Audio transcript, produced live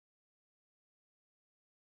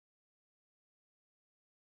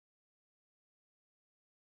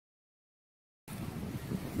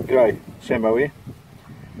G'day, Sambo here.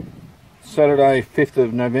 Saturday 5th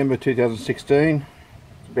of November 2016,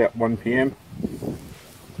 it's about 1 PM.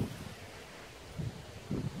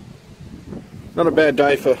 Not a bad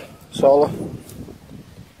day for solar.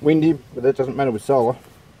 Windy, but that doesn't matter with solar.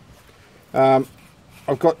 I've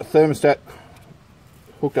got the thermostat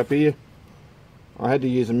hooked up here. I had to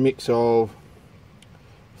use a mix of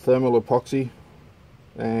thermal epoxy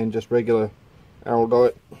and just regular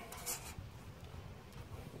araldite.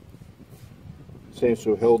 Seems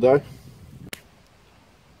to have held though.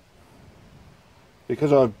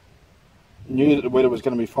 Because I knew that the weather was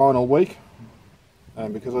going to be fine all week,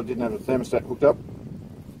 and because I didn't have a thermostat hooked up,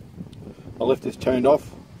 I left this turned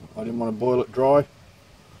off. I didn't want to boil it dry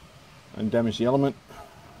and damage the element.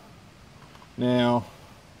 Now,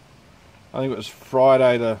 I think it was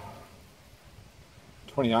Friday the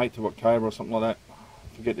 28th of October or something like that.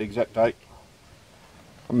 I forget the exact date.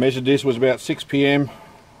 I measured this, was about 6 PM.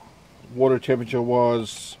 Water temperature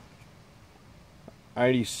was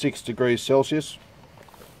 86 degrees Celsius.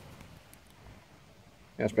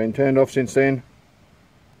 Now it's been turned off since then.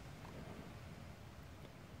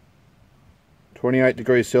 28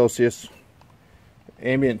 degrees Celsius.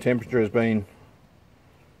 Ambient temperature has been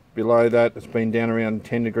below that. It's been down around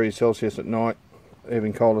 10 degrees Celsius at night,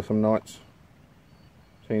 even colder some nights.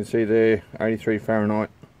 So you can see there, 83 Fahrenheit.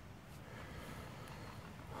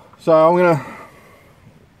 So I'm going to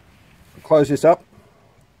close this up,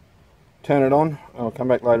 turn it on, and I'll come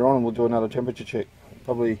back later on and we'll do another temperature check.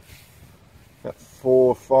 Probably about 4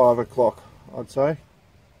 or 5 o'clock, I'd say.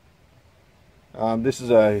 This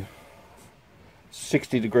is a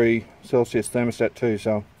 60 degree Celsius thermostat too,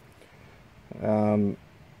 so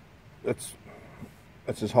it's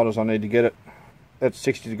as hot as I need to get it. That's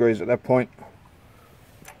 60 degrees at that point.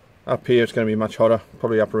 Up here it's going to be much hotter,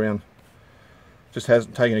 probably up around, just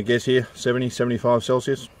hasn't taken a guess here, 70, 75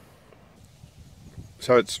 Celsius.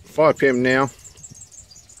 So it's 5 PM now,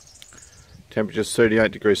 temperature's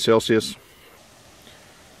 38 degrees Celsius,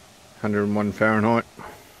 101 Fahrenheit.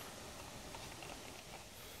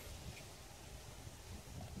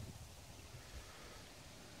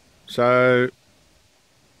 So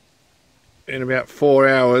in about 4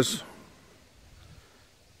 hours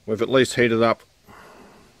we've at least heated up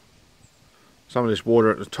some of this water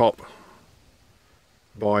at the top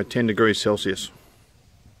by 10 degrees Celsius.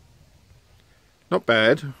 Not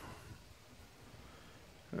bad.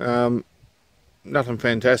 Nothing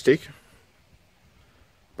fantastic,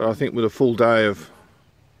 but I think with a full day of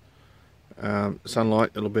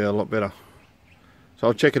sunlight it'll be a lot better. So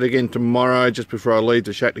I'll check it again tomorrow just before I leave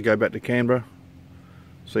the shack to go back to Canberra.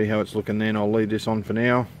 See how it's looking then. I'll leave this on for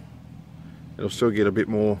now. It'll still get a bit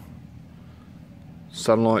more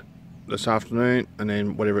sunlight this afternoon, and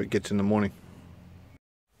then whatever it gets in the morning.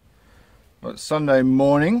 Well, it's Sunday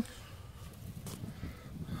morning,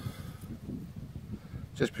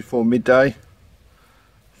 just before midday,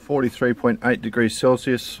 43.8 degrees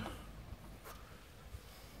Celsius,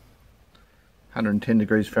 110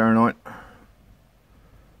 degrees Fahrenheit.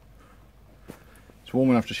 It's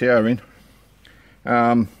warm enough to shower in.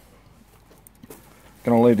 Gonna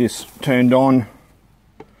leave this turned on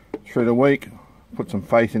through the week, put some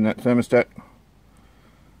faith in that thermostat,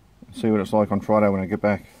 see what it's like on Friday when I get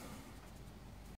back.